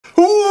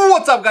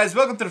What's up, guys?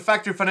 Welcome to the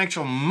Factory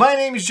Financial. My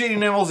name is JD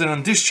Nevels, and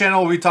on this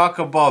channel we talk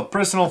about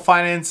personal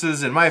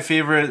finances and my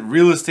favorite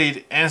real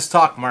estate and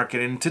stock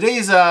market. In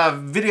today's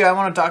video I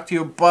want to talk to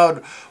you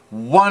about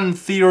one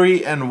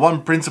theory and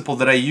one principle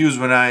that I use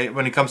when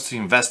it comes to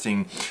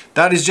investing.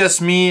 That is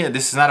just me.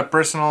 This is not a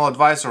personal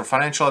advice or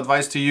financial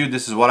advice to you.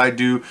 This is what I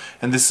do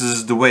and this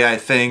is the way I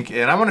think,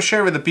 and I want to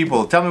share with the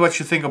people. Tell me what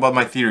you think about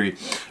my theory.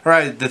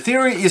 Alright, the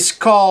theory is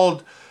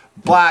called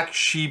black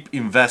sheep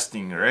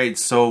investing. Right?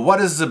 So what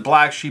is the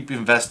black sheep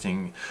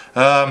investing?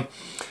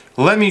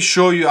 Let me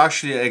show you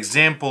actually an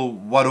example.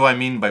 What do I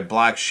mean by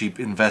black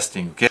sheep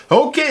investing?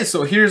 Okay,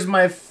 so here's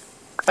my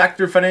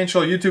Factory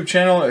Financial YouTube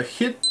channel.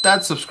 Hit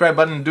that subscribe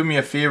button, do me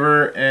a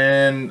favor,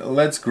 and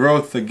let's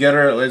grow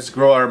together. Let's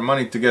grow our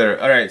money together.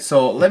 Alright,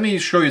 so let me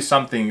show you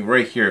something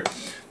right here.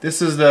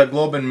 This is the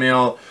Globe and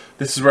Mail.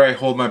 This is where I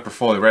hold my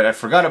portfolio, right? I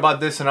forgot about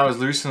this and I was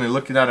recently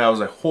looking at it. I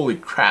was like, holy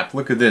crap,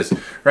 look at this.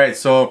 Right,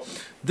 so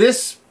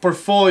this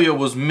portfolio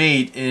was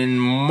made in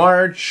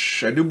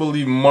March, I do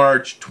believe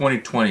March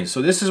 2020.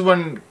 So this is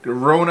when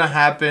Corona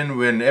happened,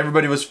 when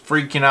everybody was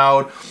freaking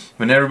out,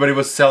 when everybody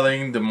was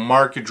selling, the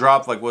market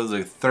dropped, like what was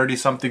it,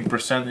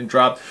 30-something% it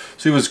dropped.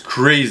 So it was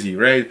crazy,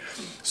 right?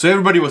 So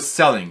everybody was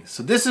selling.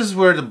 So this is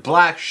where the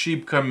black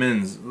sheep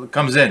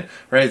comes in,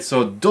 right?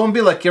 So don't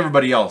be like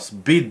everybody else,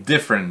 be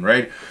different,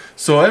 right?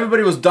 So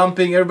everybody was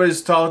dumping,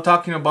 everybody's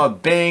talking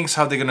about banks,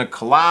 how they're gonna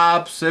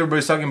collapse,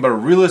 everybody's talking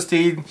about real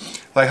estate,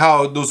 like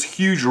how those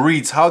huge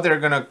REITs, how they're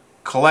gonna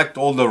collect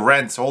all the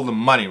rents, all the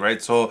money,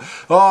 right? So,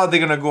 oh,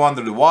 they're gonna go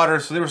under the water.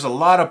 So there was a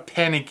lot of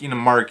panic in the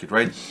market,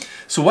 right?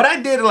 So what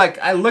I did, like,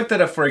 I looked at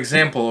it, for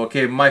example,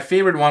 okay, my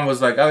favorite one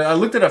was like, I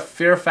looked at a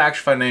Fairfax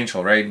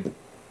Financial, right?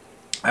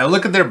 I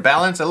look at their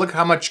balance, I look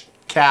how much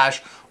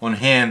cash on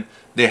hand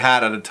they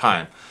had at the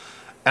time.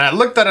 And I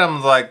looked at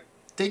them like,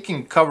 they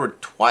can cover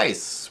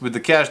twice with the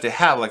cash they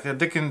have. Like,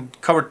 they can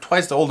cover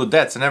twice all the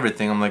debts and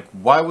everything. I'm like,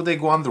 why would they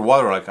go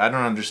underwater? Like, I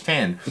don't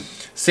understand.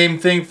 Same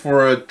thing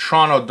for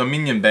Toronto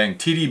Dominion Bank,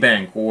 TD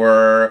Bank,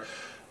 or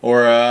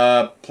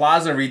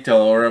Plaza Retail,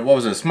 or what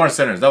was it, Smart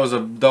Centers. That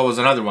was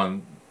another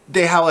one.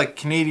 They have like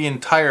Canadian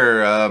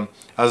Tire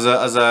as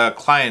a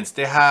clients.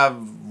 They have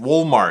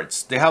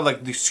Walmarts. They have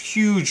like these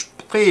huge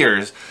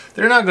players.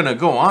 They're not gonna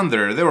go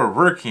under. They were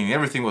working.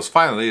 Everything was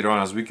fine later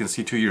on, as we can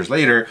see 2 years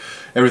later.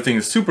 Everything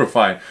is super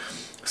fine.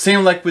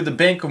 Same like with the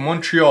Bank of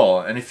Montreal.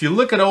 And if you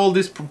look at all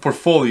this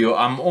portfolio,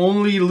 I'm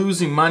only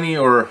losing money,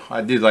 or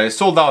I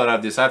sold out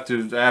of this. I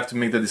have to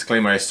make the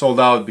disclaimer. I sold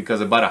out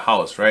because I bought a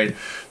house, right?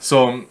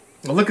 So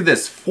look at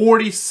this,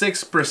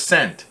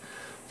 46%.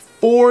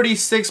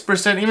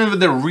 46%, even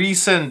with the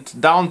recent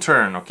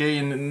downturn, okay,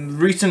 in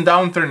recent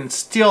downturn,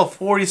 still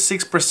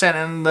 46%,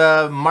 and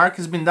the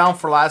market's been down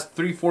for the last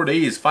 3-4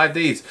 days, 5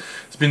 days.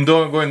 It's been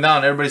going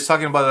down. Everybody's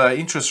talking about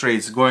interest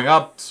rates going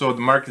up, so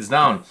the market's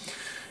down.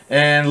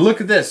 And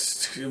look at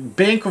this,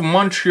 Bank of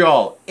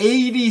Montreal,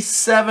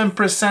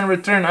 87%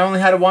 return. I only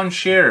had one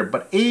share,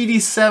 but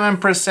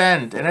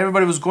 87%, and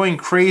everybody was going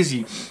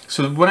crazy.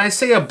 So when I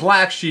say a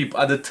black sheep,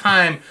 at the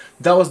time,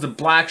 that was the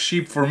black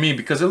sheep for me,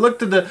 because I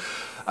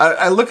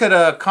look at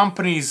a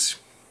company's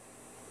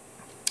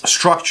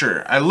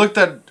structure. I looked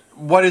at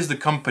what is the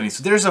company.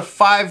 So there's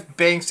 5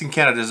 banks in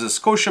Canada. There's a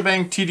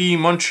Scotiabank, TD,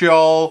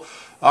 Montreal,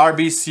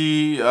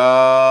 RBC,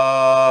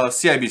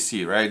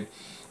 CIBC, right?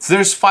 So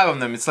there's 5 of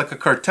them. It's like a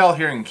cartel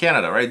here in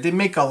Canada, right? They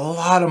make a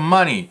lot of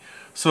money.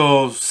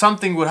 So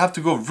something would have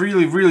to go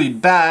really, really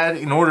bad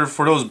in order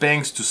for those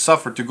banks to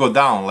suffer, to go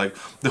down. Like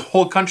the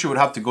whole country would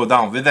have to go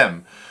down with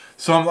them.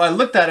 So I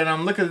looked at it, and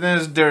I'm looking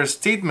at their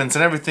statements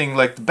and everything,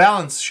 like the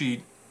balance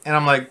sheet. And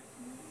I'm like,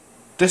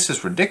 this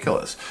is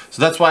ridiculous.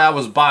 So that's why I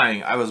was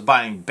buying. I was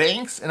buying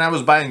banks and I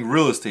was buying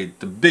real estate,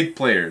 the big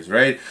players,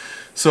 right?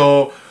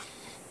 So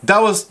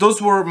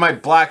those were my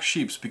black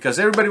sheeps, because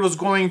everybody was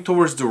going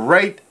towards the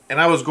right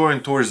and I was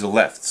going towards the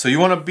left. So you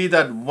want to be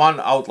that one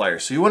outlier.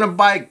 So you want to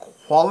buy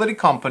quality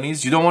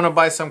companies. You don't want to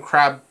buy some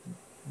crap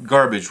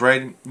garbage,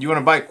 right? You want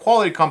to buy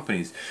quality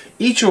companies.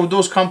 Each of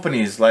those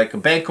companies, like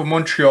Bank of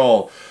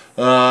Montreal,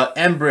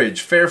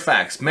 Enbridge,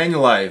 Fairfax,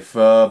 Manulife,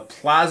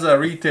 Plaza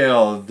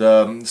Retail,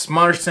 the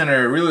Smart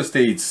Center Real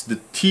Estates, the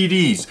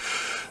TDs,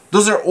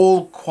 those are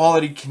all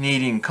quality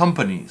Canadian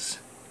companies.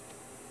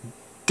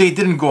 They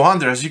didn't go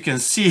under, as you can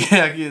see.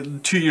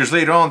 2 years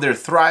later on, they're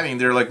thriving.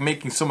 They're like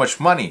making so much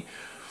money,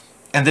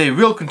 and they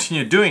will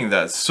continue doing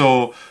that.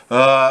 So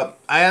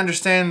I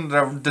understand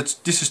that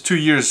this is 2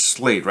 years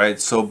late, right?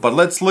 So, but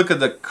let's look at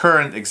the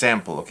current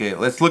example. Okay,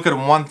 let's look at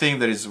one thing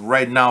that is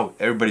right now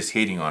everybody's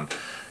hating on.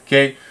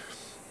 Okay.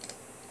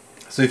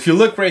 So if you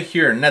look right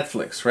here,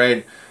 Netflix,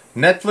 right?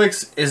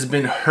 Netflix has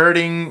been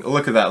hurting.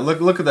 Look at that.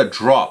 Look at that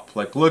drop.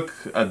 Like, look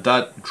at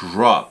that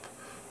drop.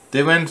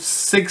 They went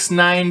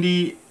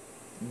 $690.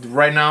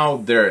 Right now,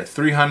 they're at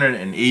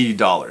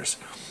 $380,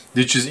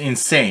 which is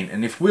insane.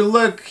 And if we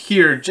look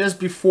here, just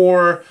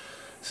before,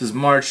 this is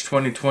March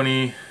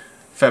 2020,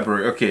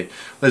 February. Okay,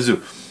 let's do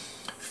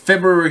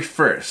February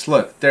 1st.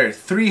 Look, they're at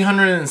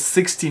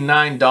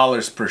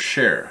 $369 per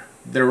share.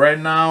 They're right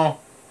now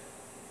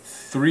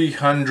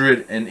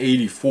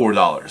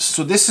 $384.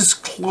 So this is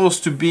close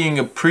to being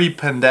a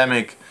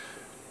pre-pandemic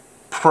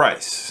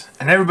price.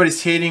 And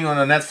everybody's hating on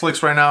the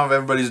Netflix right now.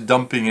 Everybody's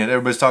dumping it.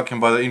 Everybody's talking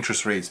about the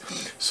interest rates.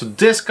 So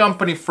this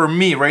company for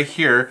me right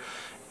here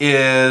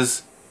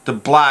is the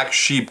black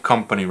sheep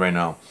company right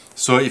now.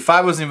 So if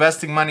I was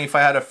investing money, if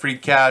I had a free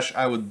cash,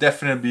 I would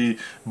definitely be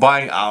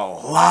buying a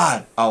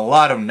lot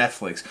of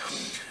Netflix.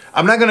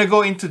 I'm not gonna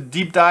go into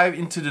deep dive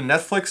into the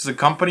Netflix, the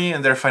company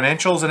and their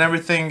financials and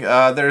everything.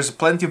 There's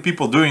plenty of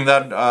people doing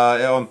that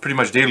on pretty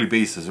much daily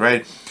basis,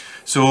 right?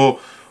 So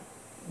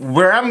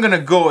where I'm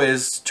gonna go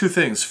is two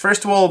things.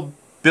 First of all,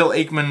 Bill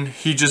Ackman,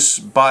 he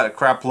just bought a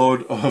crap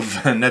load of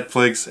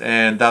Netflix,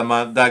 and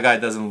that guy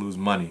doesn't lose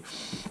money.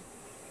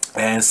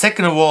 And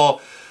second of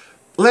all,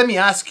 let me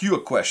ask you a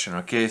question,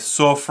 okay?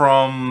 So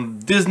from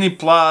Disney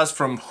Plus,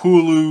 from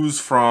Hulu's,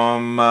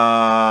 from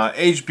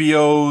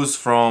HBO's,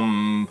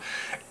 from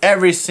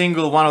every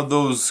single one of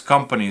those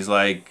companies,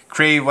 like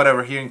Crave,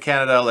 whatever, here in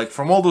Canada, like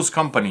from all those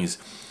companies,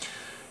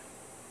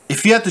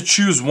 if you had to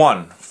choose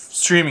one,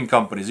 streaming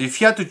companies,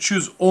 if you had to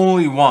choose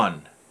only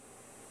one,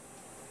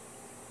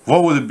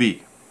 what would it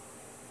be?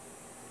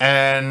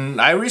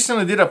 And I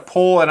recently did a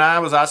poll and I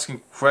was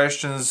asking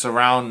questions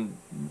around.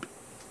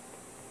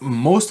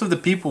 Most of the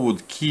people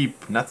would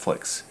keep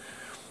Netflix.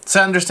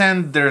 So I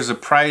understand there's a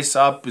price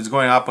up, it's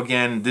going up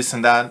again, this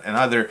and that and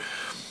other.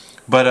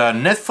 But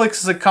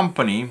Netflix is a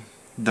company,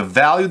 the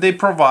value they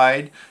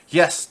provide,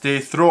 yes, they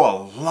throw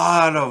a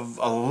lot of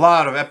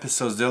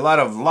episodes, a lot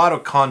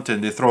of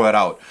content, they throw it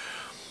out.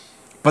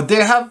 But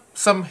they have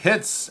some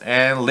hits,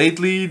 and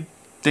lately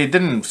they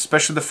didn't,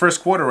 especially the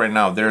first quarter right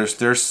now.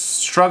 They're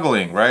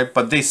struggling, right?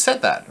 But they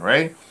said that,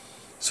 right?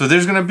 So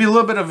there's going to be a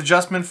little bit of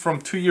adjustment from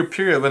 2-year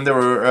period when they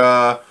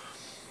were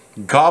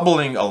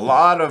gobbling a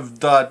lot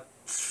of that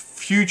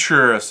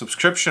future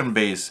subscription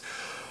base.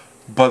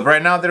 But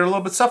right now they're a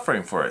little bit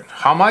suffering for it.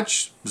 How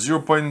much?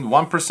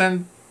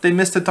 0.1% they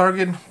missed the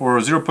target? Or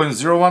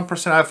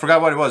 0.01%? I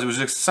forgot what it was. It was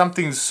just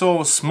something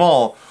so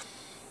small.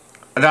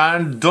 And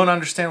I don't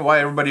understand why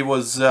everybody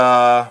was,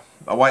 why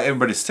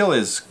everybody still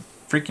is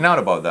freaking out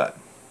about that.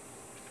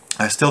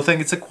 I still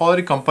think it's a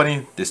quality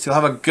company. They still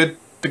have a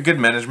good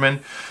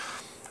management.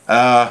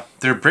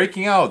 They're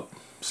breaking out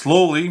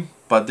slowly,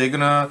 but they're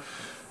gonna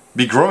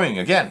be growing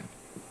again.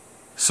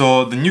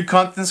 So the new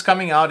content's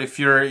coming out. If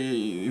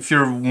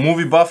you're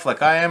movie buff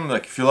like I am,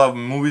 like if you love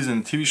movies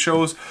and TV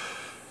shows,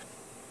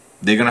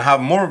 they're gonna have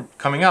more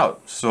coming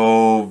out.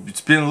 So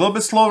it's been a little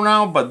bit slow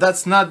now, but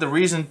that's not the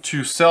reason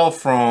to sell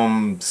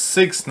from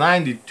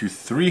 $690 to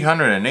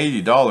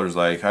 $380.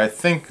 Like, I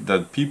think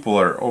that people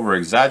are over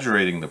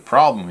exaggerating the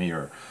problem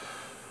here.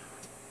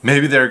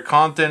 Maybe their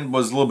content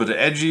was a little bit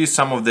edgy,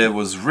 some of it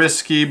was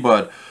risky,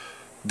 but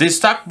they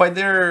stuck by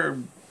their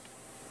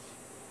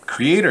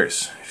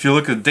creators. If you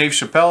look at Dave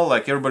Chappelle,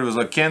 like everybody was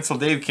like, cancel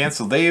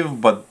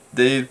Dave, but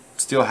they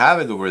still have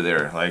it over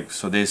there. Like,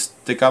 so they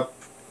stick up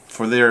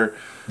for their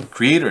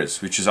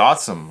creators, which is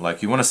awesome.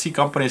 Like, you want to see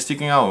companies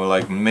sticking out.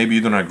 Like, maybe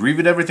you don't agree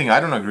with everything.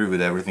 I don't agree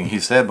with everything he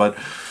said, but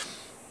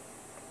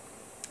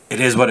it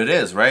is what it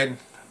is, right?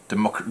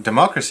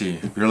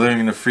 Democracy. We're living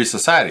in a free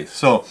society.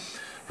 So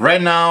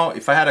right now,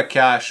 if I had a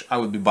cash, I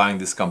would be buying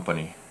this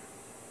company.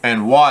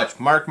 And watch,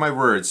 mark my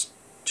words,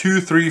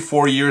 2, 3,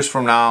 4 years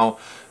from now,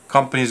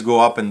 companies go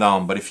up and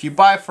down. But if you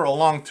buy for a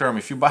long term,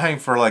 if you're buying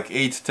for like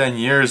 8 to 10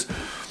 years,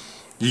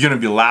 you're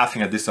gonna be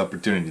laughing at this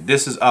opportunity.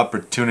 This is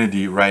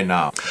opportunity right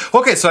now.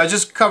 Okay, so I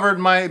just covered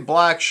my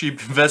black sheep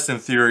investing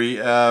theory,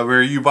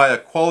 where you buy a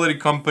quality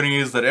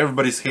companies that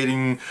everybody's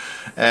hating,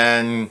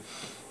 and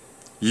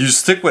you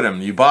stick with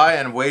them. You buy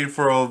and wait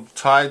for a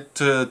tide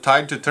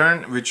to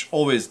turn, which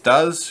always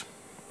does.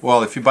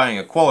 Well, if you're buying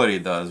a quality,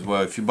 it does.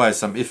 Well, if you buy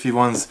some iffy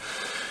ones,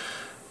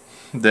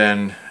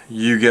 then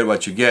you get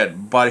what you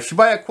get. But if you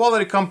buy a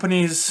quality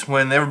companies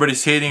when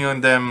everybody's hating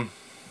on them,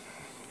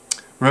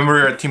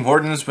 remember at Tim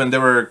Hortons when they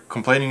were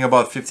complaining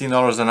about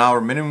 $15 an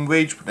hour minimum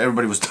wage, but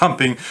everybody was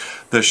dumping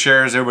the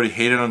shares, everybody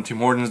hated on Tim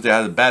Hortons, they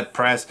had a bad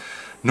press,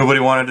 nobody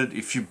wanted it.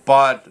 If you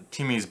bought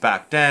Timmy's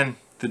back then,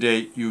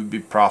 today you would be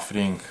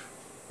profiting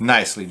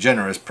nicely,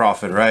 generous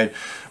profit, right?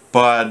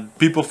 But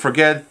people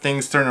forget,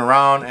 things turn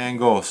around and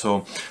go.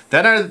 So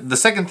the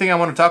second thing I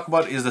want to talk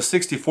about is the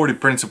 60-40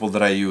 principle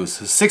that I use.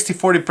 The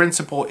 60-40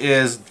 principle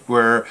is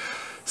where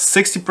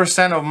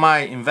 60% of my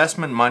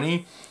investment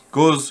money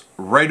goes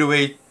right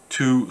away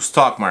to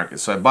stock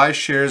market. So I buy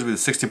shares with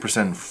 60%,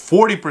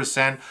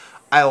 40%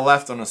 I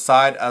left on the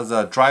side as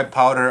a dry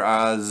powder,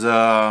 as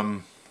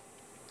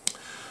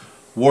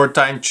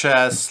wartime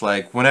chest,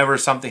 like whenever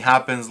something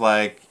happens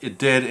like it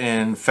did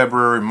in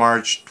February,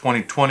 March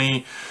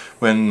 2020,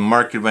 when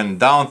market went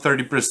down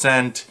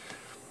 30%,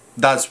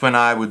 that's when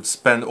I would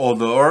spend all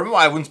the, or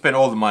I wouldn't spend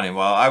all the money,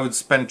 well, I would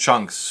spend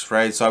chunks,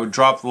 right? So I would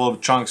drop little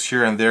chunks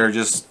here and there,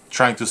 just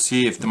trying to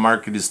see if the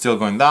market is still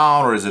going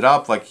down or is it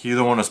up. Like, you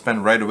don't want to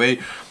spend right away.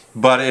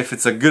 But if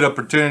it's a good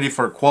opportunity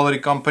for a quality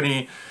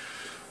company,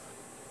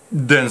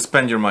 then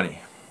spend your money.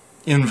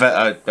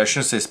 I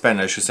shouldn't say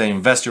spend, I should say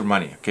invest your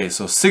money. Okay,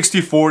 so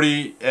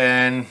 60-40.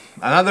 And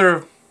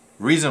another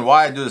Reason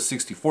why I do the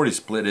 60-40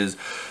 split is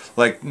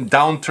like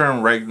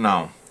downturn right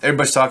now.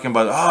 Everybody's talking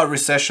about, oh,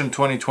 recession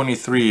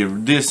 2023,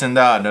 this and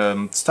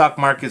that, stock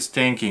market's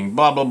tanking,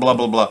 blah, blah, blah,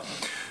 blah, blah.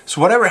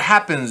 So whatever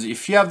happens,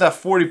 if you have that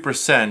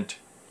 40%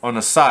 on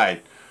the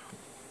side,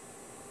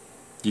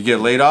 you get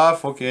laid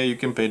off, okay, you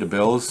can pay the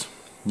bills.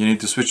 You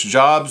need to switch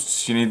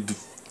jobs, you need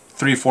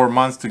 3-4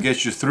 months to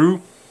get you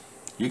through,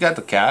 you got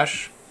the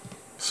cash.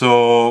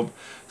 So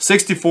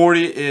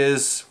 60-40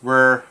 is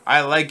where I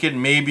like it.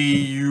 Maybe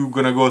you're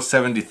gonna go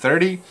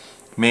 70-30,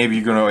 maybe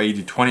you're gonna go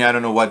 80-20. I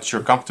don't know what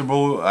you're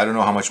comfortable, I don't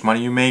know how much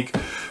money you make,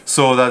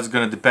 so that's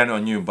gonna depend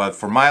on you. But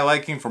for my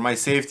liking, for my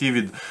safety,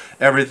 with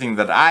everything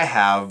that I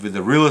have, with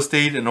the real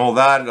estate and all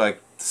that, like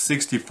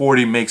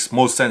 60-40 makes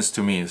most sense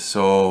to me.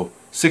 So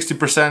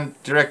 60%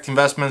 direct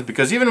investments,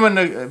 because even when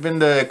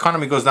the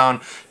economy goes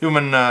down, even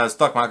when the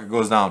stock market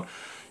goes down,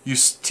 you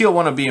still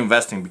want to be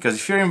investing. Because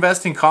if you're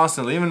investing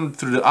constantly, even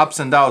through the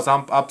ups and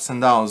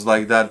downs,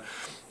 like that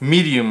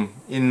medium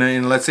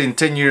in let's say in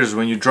 10 years,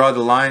 when you draw the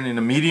line in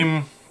a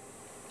medium,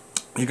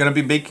 you're gonna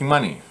be making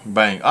money. You're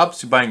buying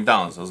ups, you're buying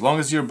downs. As long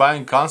as you're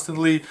buying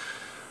constantly,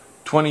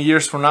 20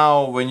 years from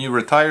now when you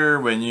retire,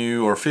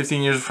 or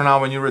 15 years from now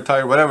when you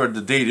retire, whatever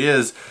the date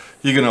is,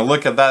 you're gonna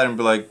look at that and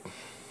be like,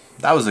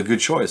 that was a good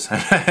choice.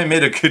 I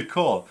made a good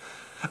call.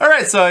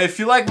 Alright, so if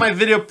you like my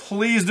video,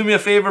 please do me a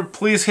favor.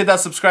 Please hit that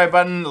subscribe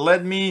button.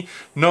 Let me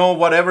know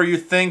whatever you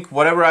think.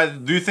 Whatever I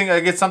do, you think I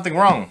get something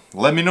wrong,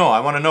 let me know.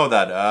 I want to know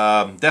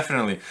that,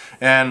 definitely.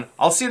 And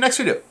I'll see you next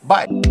video.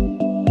 Bye.